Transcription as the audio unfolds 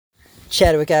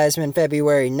Chadwick Eisman,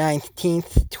 February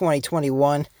 19th,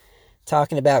 2021.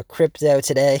 Talking about crypto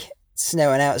today. It's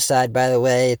snowing outside, by the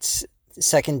way. It's the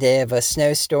second day of a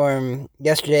snowstorm.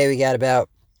 Yesterday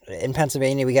in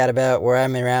Pennsylvania, we got about, where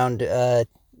I'm around,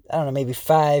 maybe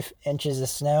 5 inches of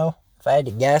snow. If I had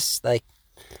to guess, and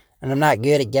I'm not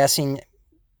good at guessing.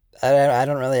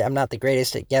 I'm not the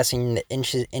greatest at guessing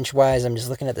inch-wise. I'm just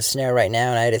looking at the snow right now,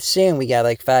 and I'd assume we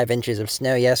got 5 inches of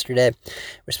snow yesterday.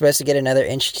 We're supposed to get another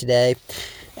inch today,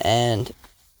 and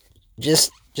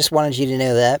just wanted you to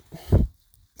know that.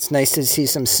 It's nice to see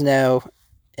some snow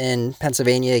in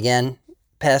Pennsylvania again.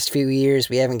 Past few years,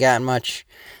 we haven't gotten much,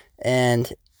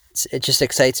 and it just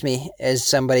excites me as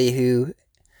somebody who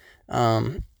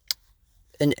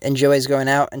enjoys going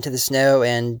out into the snow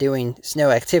and doing snow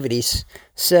activities.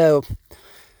 So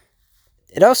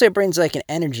it also brings an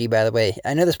energy, by the way.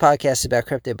 I know this podcast is about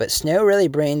crypto, but snow really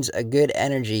brings a good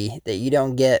energy that you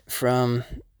don't get from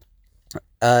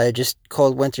just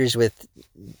cold winters with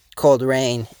cold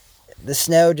rain. The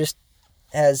snow just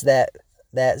has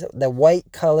the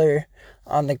white color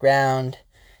on the ground.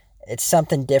 It's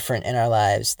something different in our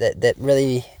lives that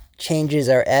really changes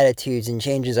our attitudes and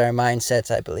changes our mindsets,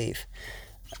 I believe.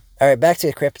 All right, back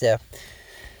to crypto.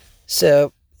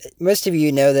 So, most of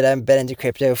you know that I've been into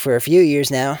crypto for a few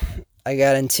years now. I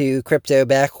got into crypto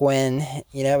back when,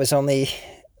 it was only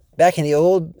back in the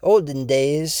olden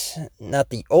days, not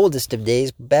the oldest of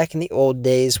days, but back in the old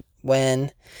days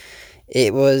when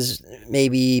it was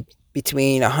maybe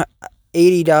between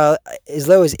 $80, as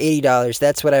low as $80.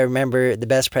 That's what I remember the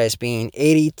best price being.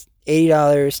 $80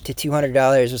 to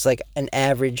 $200 was an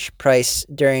average price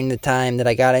during the time that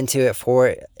I got into it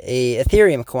for a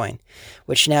Ethereum coin,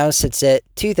 which now sits at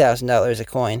 $2,000 a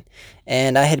coin.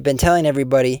 And I had been telling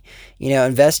everybody,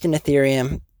 invest in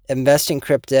Ethereum, invest in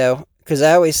crypto, because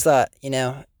I always thought,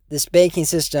 this banking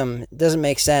system doesn't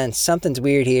make sense. Something's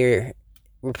weird here.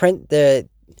 The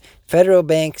federal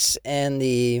banks and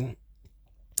the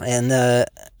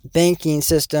banking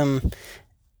system,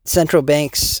 central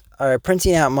banks are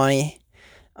printing out money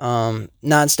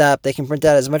nonstop. They can print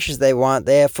out as much as they want.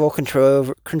 They have full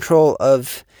control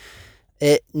of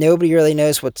it. Nobody really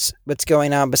knows what's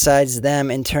going on besides them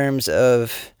in terms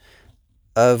of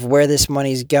where this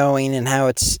money's going and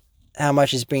how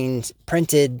much is being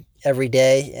printed every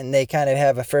day. And they kind of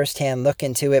have a first-hand look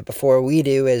into it before we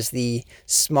do as the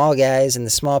small guys and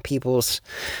the small peoples.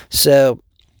 So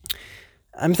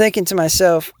I'm thinking to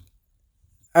myself,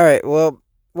 all right, well,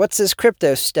 what's this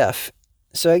crypto stuff?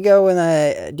 So I go and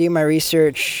I do my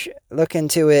research, look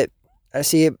into it. What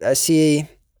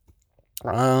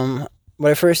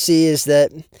I first see is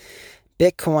that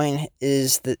Bitcoin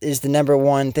is the number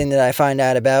one thing that I find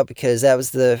out about, because that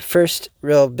was the first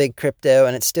real big crypto,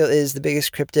 and it still is the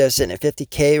biggest crypto, sitting at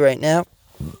 50K right now.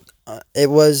 It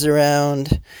was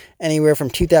around anywhere from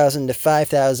 2,000 to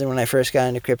 5,000 when I first got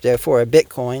into crypto for a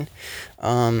Bitcoin.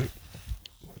 And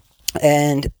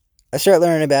I start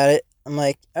learning about it. I'm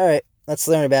like, all right, let's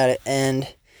learn about it. And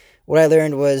what I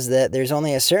learned was that there's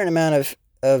only a certain amount of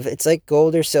it's like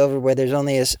gold or silver, where there's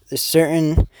only a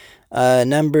certain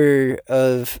number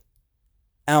of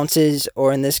ounces,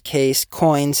 or in this case,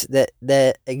 coins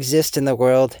that exist in the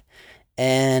world.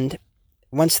 And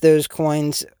once those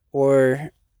coins,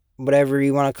 or whatever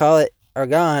you want to call it, are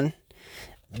gone,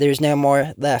 there's no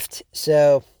more left.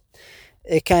 So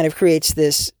it kind of creates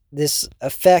this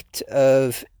effect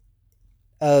of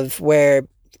where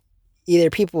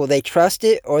either people, they trust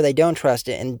it or they don't trust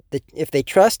it. And if they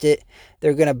trust it,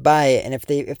 they're going to buy it. And if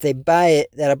they buy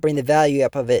it, that'll bring the value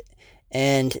up of it.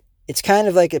 And it's kind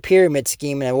of like a pyramid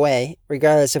scheme in a way,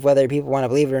 regardless of whether people want to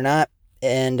believe it or not.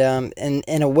 And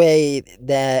in a way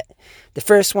that the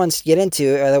first ones to get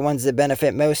into it are the ones that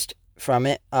benefit most from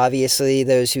it. Obviously,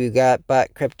 those who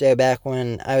bought crypto back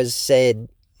when I was, say,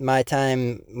 my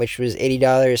time, which was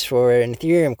 $80 for an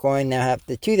Ethereum coin, now have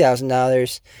the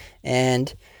 $2,000,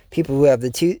 and people who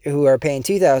are paying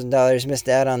 $2,000 missed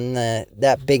out on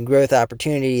that big growth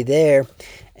opportunity there.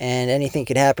 And anything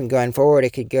could happen going forward.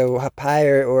 It could go up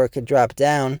higher or it could drop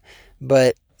down,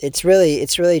 but it's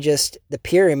really just the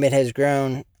pyramid has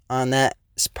grown on that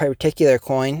particular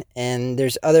coin. And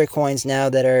there's other coins now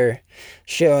that are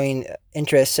showing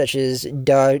interest, such as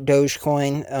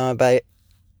Dogecoin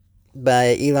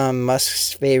by Elon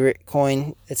Musk's favorite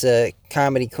coin. It's a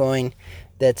comedy coin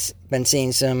that's been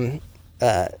seeing some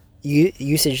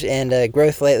usage and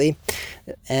growth lately.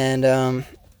 And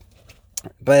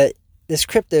but this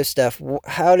crypto stuff,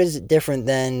 how is it different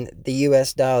than the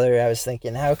US dollar? I was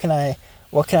thinking,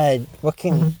 what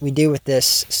can we do with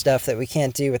this stuff that we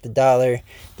can't do with the dollar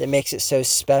that makes it so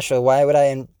special? Why would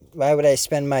I would I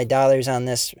spend my dollars on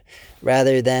this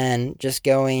rather than just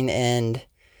going and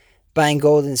buying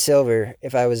gold and silver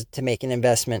if I was to make an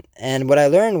investment? And what I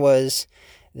learned was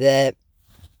that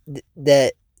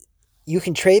that you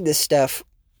can trade this stuff.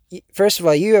 First of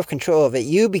all, you have control of it.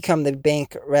 You become the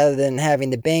bank rather than having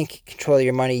the bank control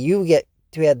your money. You get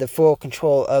to have the full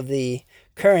control of the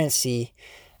currency,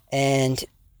 and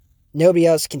nobody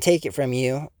else can take it from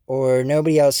you, or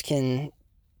nobody else can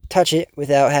touch it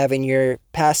without having your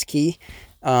pass key.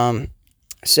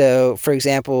 So, for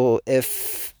example,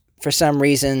 if for some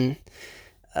reason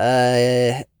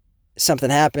something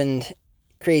happened,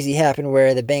 crazy happened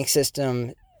where the banks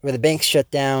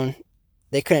shut down,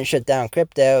 they couldn't shut down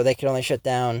crypto, they could only shut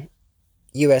down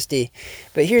USD.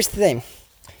 But here's the thing.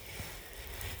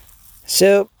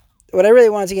 So, what I really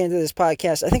wanted to get into this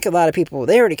podcast, I think a lot of people,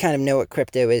 they already kind of know what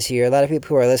crypto is here. A lot of people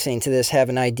who are listening to this have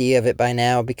an idea of it by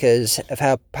now because of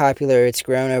how popular it's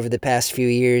grown over the past few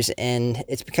years, and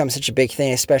it's become such a big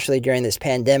thing, especially during this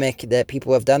pandemic, that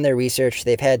people have done their research.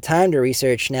 They've had time to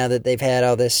research now that they've had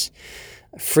all this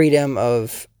freedom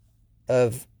of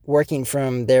working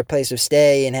from their place of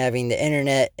stay and having the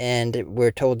internet, and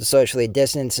we're told to socially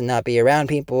distance and not be around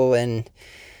people, and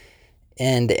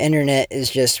the internet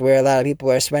is just where a lot of people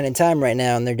are spending time right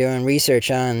now, and they're doing research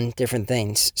on different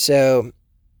things. So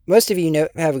most of you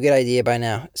have a good idea by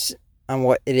now on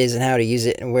what it is and how to use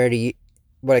it and what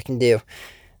it can do.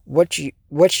 What you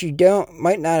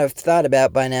might not have thought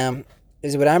about by now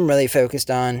is what I'm really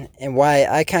focused on, and why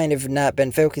I kind of not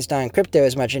been focused on crypto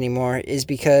as much anymore is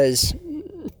because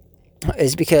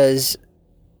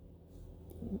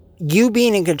you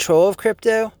being in control of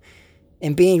crypto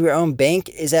and being your own bank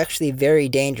is actually very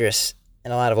dangerous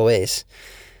in a lot of ways.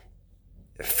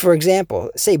 For example,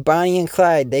 say Bonnie and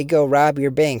Clyde, they go rob your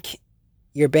bank.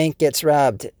 Your bank gets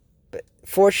robbed. But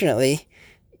fortunately,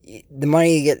 the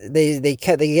money they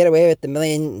get away with the $1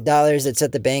 million that's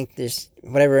at the bank. There's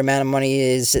whatever amount of money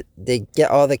is, they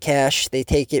get all the cash, they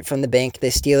take it from the bank,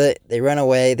 they steal it, they run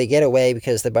away, they get away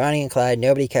because they're Bonnie and Clyde,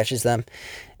 nobody catches them,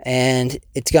 and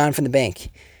it's gone from the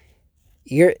bank.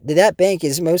 That bank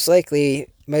is most likely,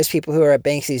 most people who are at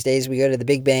banks these days, we go to the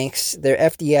big banks, they're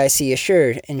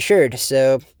FDIC insured.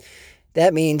 So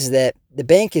that means that the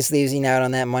bank is losing out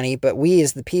on that money, but we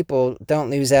as the people don't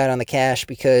lose out on the cash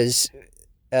because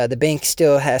the bank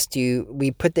still has to.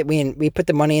 We put the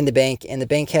money in the bank, and the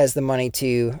bank has the money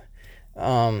to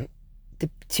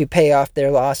pay off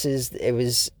their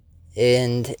losses.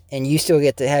 And you still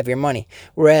get to have your money.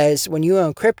 Whereas when you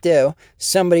own crypto,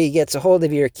 somebody gets a hold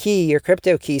of your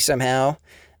crypto key somehow,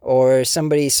 or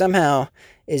somebody somehow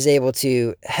is able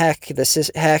to hack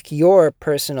your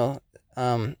personal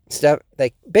stuff.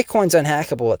 Like Bitcoin's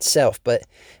unhackable itself, but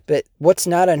what's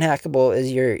not unhackable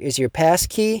is your pass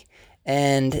key,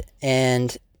 and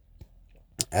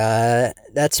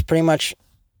that's pretty much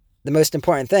the most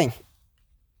important thing.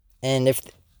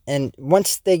 And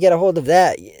once they get a hold of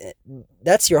that,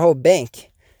 that's your whole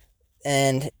bank,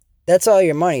 and that's all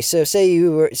your money. So say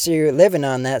you're living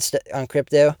on on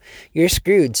crypto, you're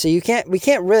screwed. So we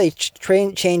can't really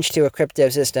change to a crypto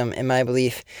system, in my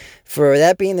belief, for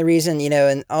that being the reason,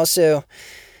 and also,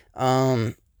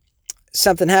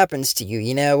 something happens to you,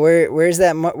 where's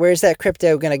that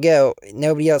crypto gonna go?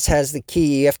 Nobody else has the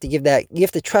key. You have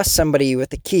to trust somebody with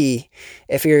the key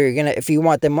if you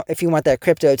want that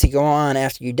crypto to go on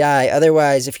after you die.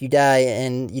 Otherwise, if you die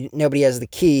and nobody has the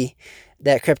key,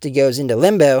 that crypto goes into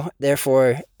limbo.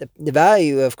 Therefore, the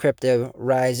value of crypto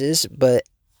rises, but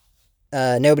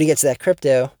nobody gets that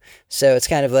crypto. So it's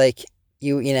kind of like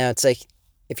it's like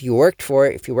if you worked for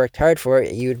it, if you worked hard for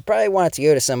it, you would probably want it to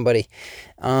go to somebody.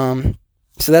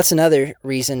 So that's another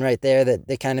reason right there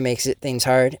that kind of makes things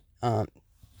hard.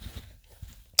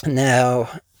 Now,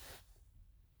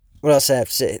 what else I have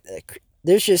to say?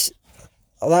 There's just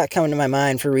a lot coming to my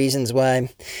mind for reasons why,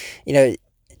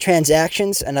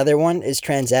 transactions. Another one is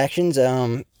transactions.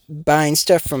 Buying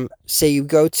stuff from, say you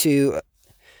go to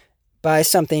buy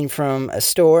something from a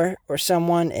store or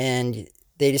someone, and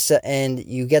and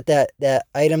you get that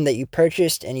item that you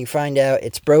purchased, and you find out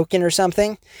it's broken or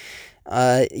something.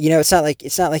 It's not like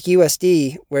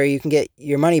USD where you can get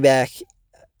your money back.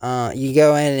 You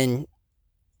go in and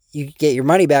you get your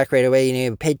money back right away.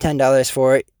 You paid $10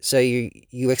 for it, so you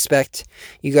go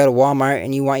to Walmart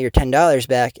and you want your $10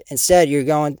 back. Instead,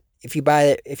 if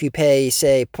you pay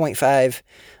say 0.5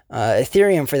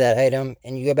 Ethereum for that item,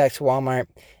 and you go back to Walmart,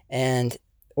 and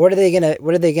what are they gonna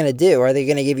do? Are they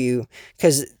gonna give you,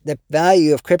 because the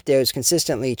value of crypto is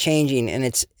consistently changing, and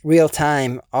it's real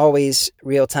time, always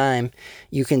real time.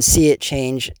 You can see it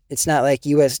change. It's not like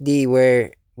USD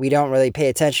where we don't really pay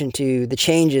attention to the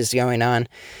changes going on.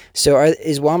 So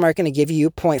is Walmart going to give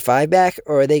you 0.5 back,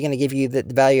 or are they going to give you the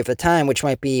value of the time, which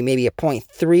might be maybe a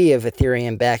 0.3 of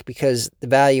Ethereum back, because the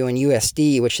value in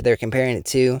USD, which they're comparing it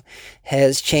to,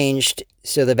 has changed.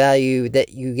 So the value that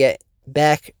you get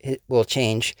back will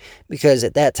change, because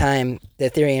at that time the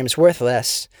Ethereum is worth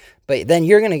less. But then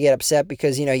you're going to get upset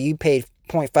because, you paid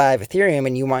 0.5 Ethereum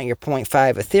and you want your 0.5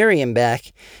 Ethereum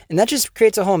back, and that just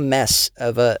creates a whole mess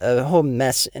of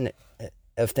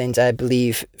of things, I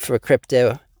believe, for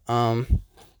crypto.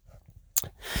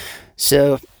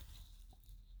 So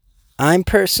I'm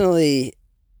personally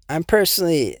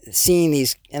seeing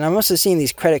these, and I'm also seeing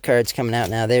these credit cards coming out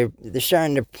now. They're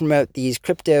starting to promote these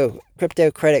crypto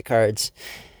credit cards,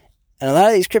 and a lot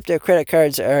of these crypto credit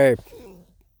cards are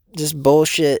just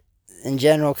bullshit in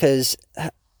general, because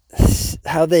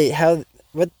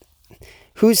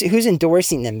who's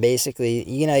endorsing them,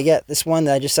 basically. I got this one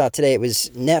that I just saw today. It was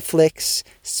Netflix,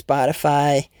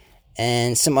 Spotify,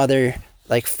 and some other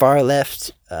far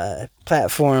left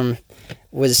platform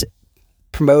was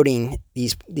promoting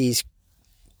these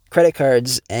credit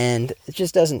cards, and it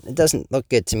just doesn't look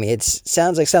good to me. It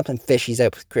sounds like something fishy's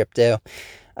up with crypto.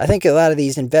 I think a lot of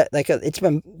these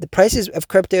the prices of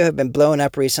crypto have been blowing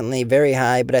up recently, very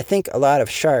high, but I think a lot of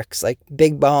sharks, like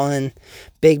big ballin',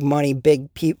 big money,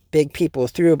 big people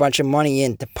threw a bunch of money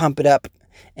in to pump it up,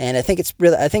 and I think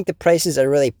the prices are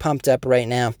really pumped up right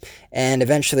now, and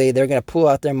eventually they're going to pull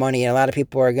out their money, and a lot of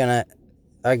people are going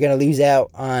to lose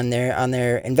out on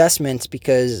their investments,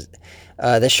 because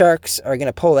the sharks are going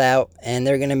to pull out, and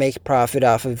they're going to make profit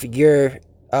off of your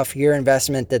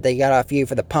investment that they got off you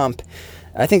for the pump.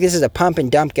 I think this is a pump and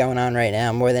dump going on right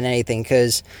now more than anything,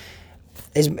 because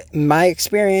is my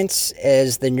experience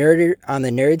as the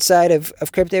nerd side of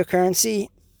cryptocurrency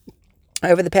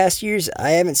over the past years,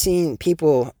 I haven't seen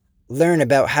people learn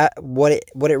about what it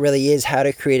really is, how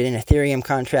to create an Ethereum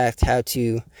contract, how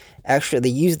to actually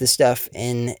use the stuff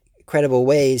in credible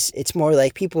ways. It's more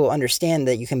like people understand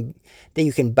that you can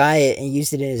buy it and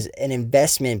use it as an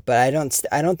investment, but I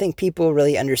don't think people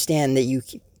really understand that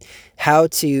how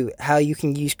you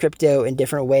can use crypto in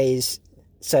different ways,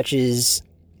 such as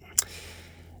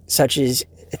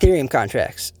Ethereum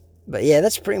contracts. But yeah,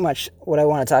 that's pretty much what I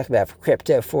want to talk about for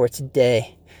crypto for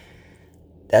today.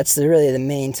 That's really the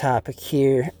main topic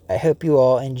here. I hope you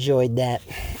all enjoyed that.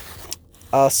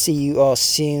 I'll see you all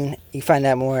soon. You can find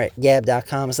out more at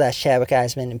gab.com/Chadwick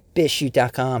Eisman and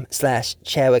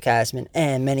BitChute.com/Chadwick Eisman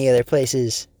and many other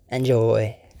places.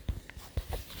 Enjoy.